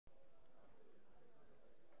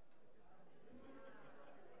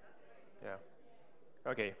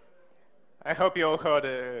Okay. I hope you all had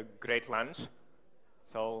a great lunch.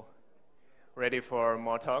 So, ready for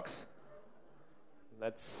more talks?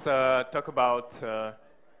 Let's talk about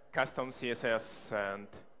custom CSS and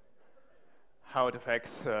how it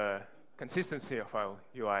affects consistency of our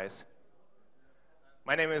UIs.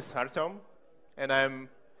 My name is Artem, and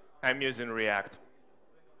I'm using React.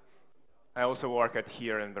 I also work at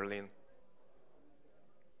here in Berlin.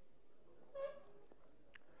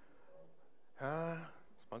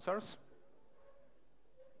 Sponsors?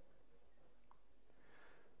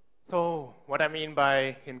 So what I mean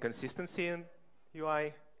by inconsistency in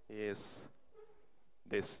UI is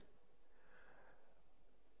this.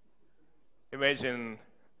 Imagine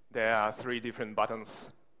there are 3 different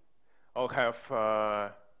buttons, all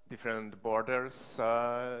have different borders,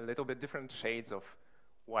 a little bit different shades of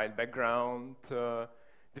white background,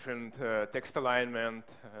 different text alignment,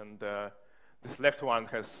 and this left one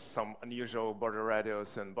has some unusual border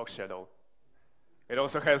radius and box shadow. It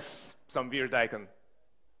also has some weird icon.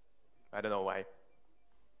 I don't know why.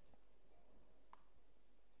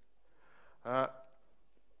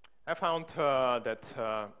 I found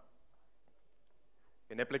that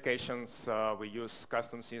in applications we use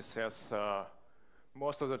custom CSS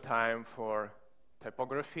most of the time for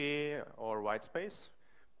typography or white space.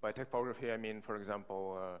 By typography I mean, for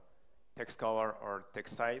example, text color or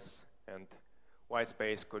text size, and white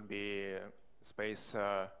space could be space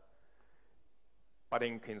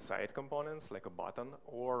padding inside components, like a button,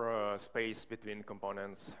 or space between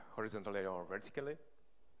components horizontally or vertically.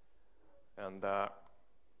 And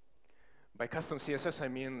by custom CSS, I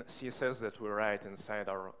mean CSS that we write inside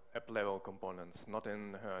our app-level components, not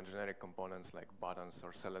in generic components like buttons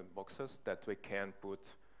or select boxes that we can put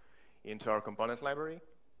into our component library.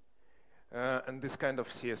 And this kind of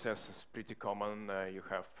CSS is pretty common. You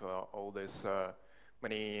have all these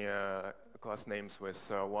many class names with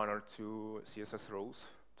 1 or 2 CSS rows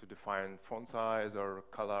to define font size or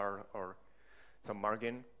color or some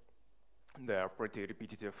margin. They are pretty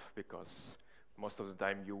repetitive because most of the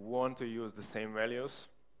time you want to use the same values,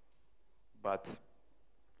 but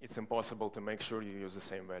it's impossible to make sure you use the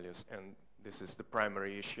same values, and this is the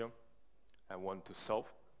primary issue I want to solve.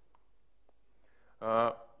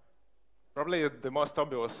 Probably the most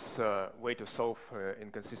obvious way to solve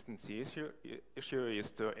inconsistency issue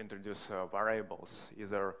is to introduce variables,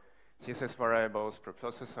 either CSS variables,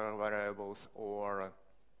 preprocessor variables, or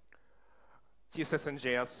CSS and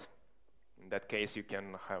JS. In that case, you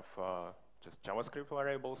can have just JavaScript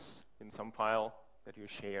variables in some file that you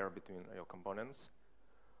share between your components.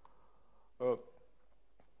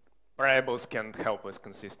 Variables can help with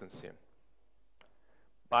consistency,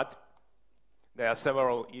 but there are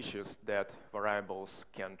several issues that variables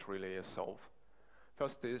can't really solve.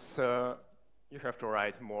 First is you have to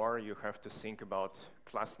write more. You have to think about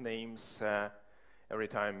class names every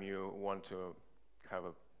time you want to have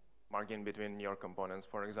a margin between your components,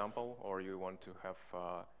 for example, or you want to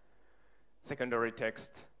have secondary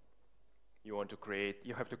text. You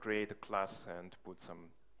have to create a class and put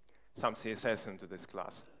some CSS into this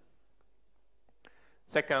class.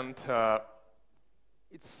 Second,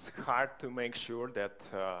 it's hard to make sure that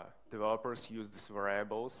developers use these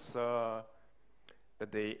variables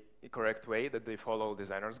the correct way, that they follow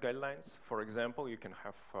designers' guidelines. For example, you can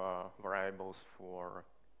have variables for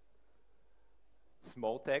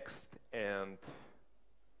small text and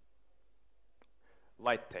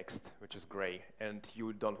light text, which is gray, and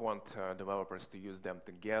you don't want developers to use them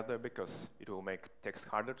together because it will make text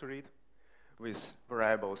harder to read. With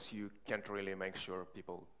variables, you can't really make sure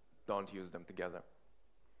people don't use them together.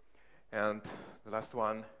 And the last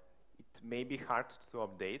one, it may be hard to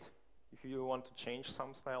update if you want to change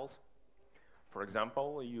some styles. For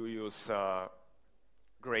example, you use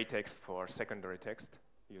gray text for secondary text,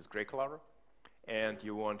 you use gray color, and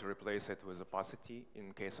you want to replace it with opacity.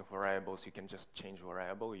 In case of variables, you can just change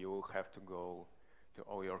variable. You will have to go to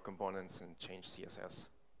all your components and change CSS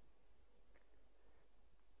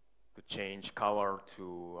to change color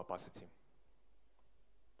to opacity.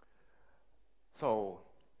 So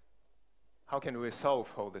how can we solve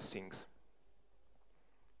all these things?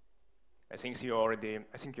 I think you already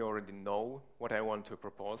know what I want to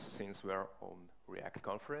propose since we are on React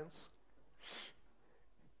conference.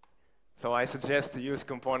 So I suggest to use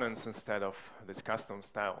components instead of these custom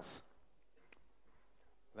styles.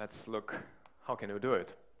 Let's look, how can we do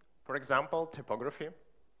it? For example, typography.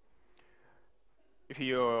 If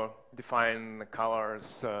you define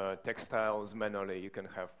colors, text styles manually, you can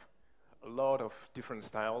have a lot of different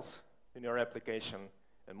styles in your application,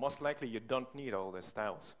 and most likely you don't need all the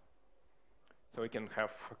styles. So we can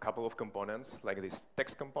have a couple of components, like this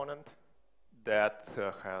text component that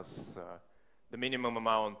has the minimum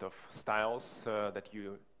amount of styles that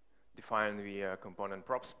you define via component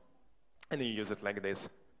props, and you use it like this.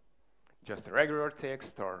 Just a regular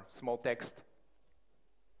text or small text.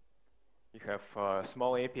 You have a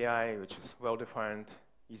small API, which is well-defined,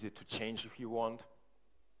 easy to change if you want.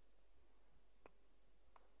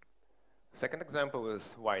 Second example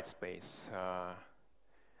is white space.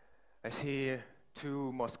 I see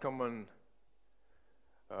two most common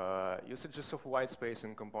usages of white space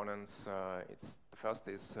in components. The first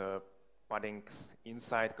is paddings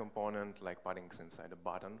inside component, like paddings inside a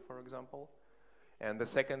button, for example. And the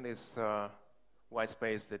second is white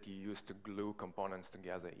space that you use to glue components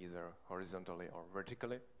together, either horizontally or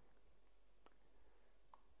vertically.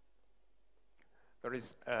 There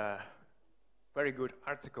is a very good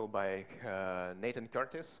article by Nathan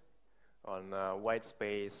Curtis on white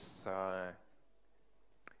space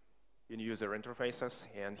in user interfaces,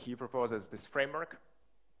 and he proposes this framework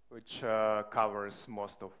which covers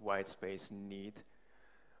most of white space need.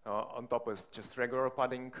 On top is just regular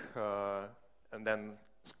padding and then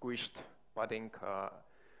squished padding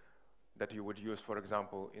that you would use, for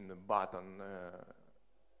example, in the button,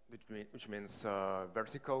 which means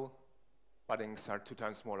vertical paddings are 2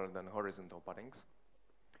 times smaller than horizontal paddings.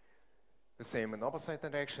 The same in opposite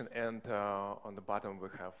direction, and on the bottom we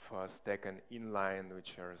have stack and inline,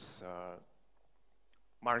 which is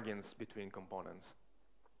margins between components.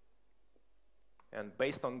 And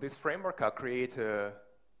based on this framework, I'll create a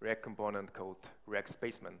React component called React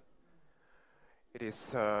Spaceman. It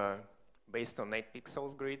is based on 8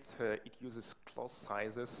 pixels grid. It uses clause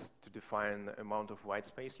sizes to define the amount of white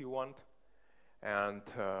space you want, and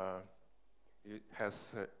it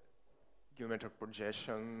has geometric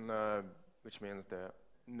projection, which means the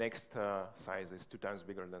next size is 2 times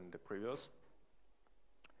bigger than the previous.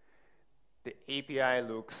 The API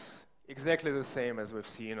looks exactly the same as we've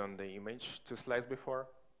seen on the image 2 slides before.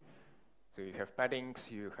 So you have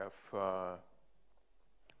paddings, you have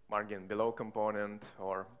margin below component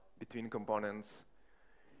or between components,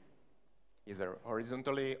 either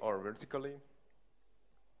horizontally or vertically.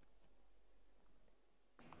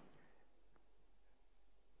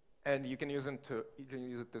 And you can use it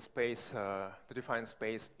to space to define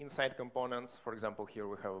space inside components. For example, here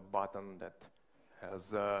we have a button that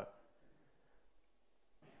has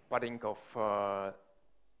padding of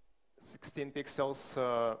 16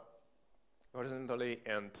 pixels horizontally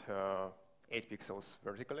and 8 pixels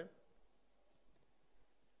vertically.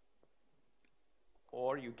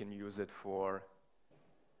 Or you can use it for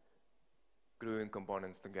gluing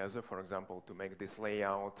components together. For example, to make this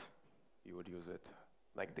layout, you would use it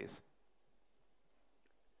like this.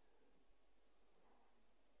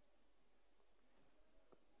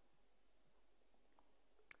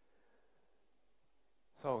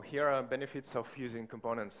 So here are benefits of using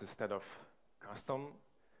components instead of custom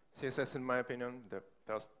CSS, in my opinion. The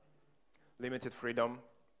first, limited freedom,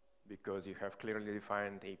 because you have clearly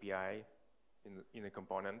defined API in a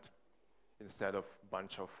component instead of a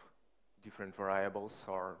bunch of different variables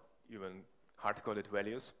or even hard-coded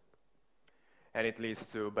values. And it leads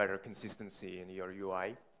to better consistency in your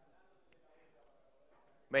UI.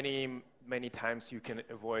 Many times you can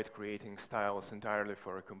avoid creating styles entirely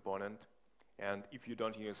for a component. And if you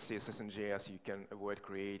don't use CSS and JS, you can avoid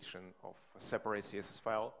creation of a separate CSS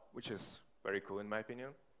file, which is very cool in my opinion.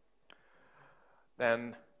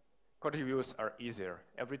 Then code reviews are easier.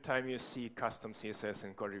 Every time you see custom CSS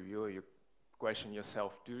in code review, you question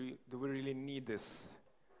yourself, do we really need this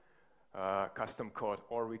custom code,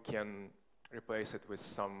 or we can replace it with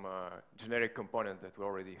some generic component that we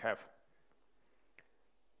already have.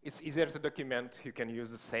 It's easier to document. You can use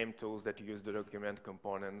the same tools that you use to document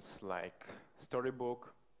components, like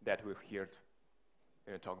Storybook that we've heard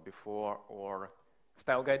in a talk before, or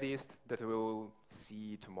Style Guideist that we'll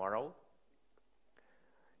see tomorrow.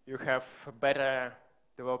 You have a better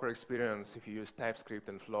developer experience if you use TypeScript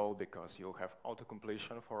and Flow, because you'll have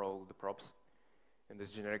auto-completion for all the props in these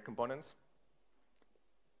generic components.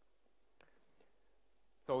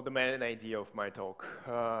 So the main idea of my talk,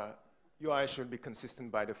 UI should be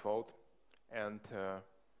consistent by default, and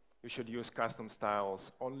you should use custom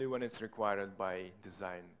styles only when it's required by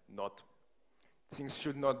design. Things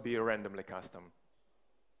should not be randomly custom.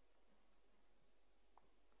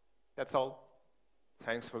 That's all.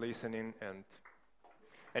 Thanks for listening,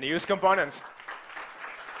 and use components.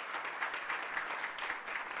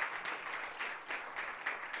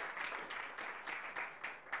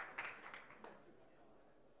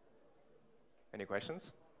 Any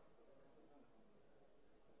questions?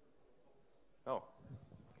 Oh.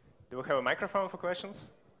 Do we have a microphone for questions?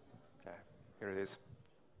 Okay, here it is.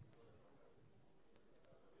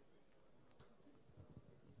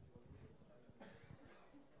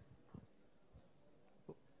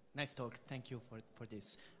 Nice talk. Thank you for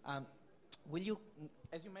this. Will you,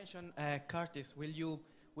 as you mentioned, Curtis, will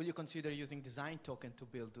you consider using design token to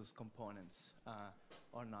build those components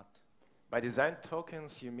or not? By design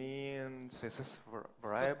tokens, you mean CSS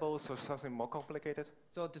variables or something more complicated?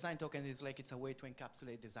 So design token is like it's a way to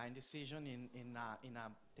encapsulate design decision in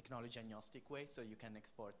a technology agnostic way. So you can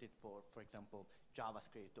export it for example,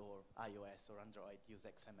 JavaScript or iOS or Android, use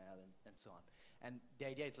XML and so on. And the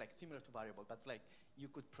idea is like similar to variable, but it's like you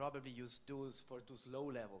could probably use those for those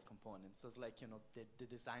low-level components. So it's like, you know, the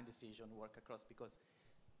design decision work across, because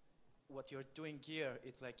what you're doing here,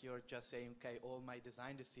 it's like you're just saying, okay, all my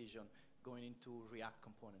design decision going into React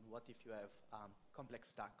component. What if you have complex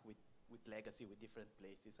stack with legacy, with different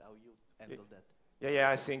places? How you handle that? Yeah,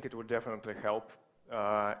 I think it would definitely help.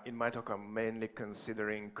 In my talk, I'm mainly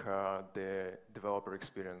considering the developer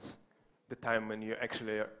experience, the time when you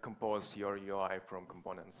actually compose your UI from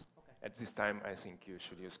components. Okay. At this time, I think you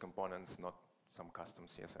should use components, not some custom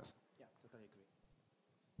CSS. Yeah, totally agree.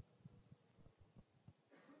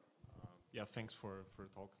 Yeah, thanks for the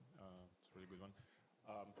talk. It's a really good one.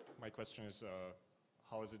 My question is,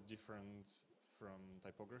 how is it different from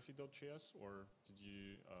typography.js, or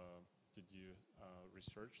did you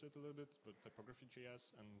research it a little bit, but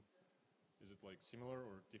typography.js, and is it like similar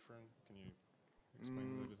or different? Can you explain a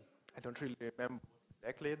little bit? I don't really remember what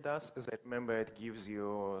exactly it does, as I remember it gives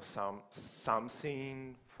you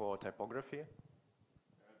something for typography. Yeah,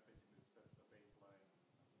 it basically sets the baseline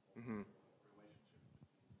relationship.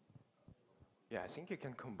 Yeah, I think you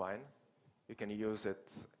can combine. You can use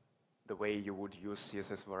it the way you would use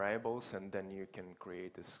CSS variables, and then you can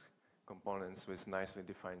create these components with nicely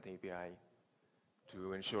defined API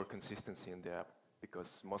to ensure consistency in the app,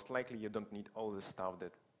 because most likely you don't need all the stuff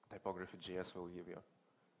that typography.js will give you.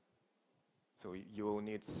 So you will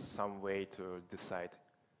need some way to decide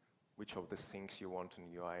which of the things you want in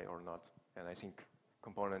UI or not. And I think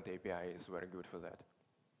component API is very good for that.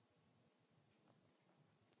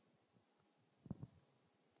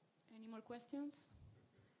 Any more questions?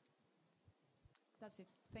 That's it.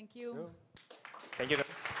 Thank you. Thank you.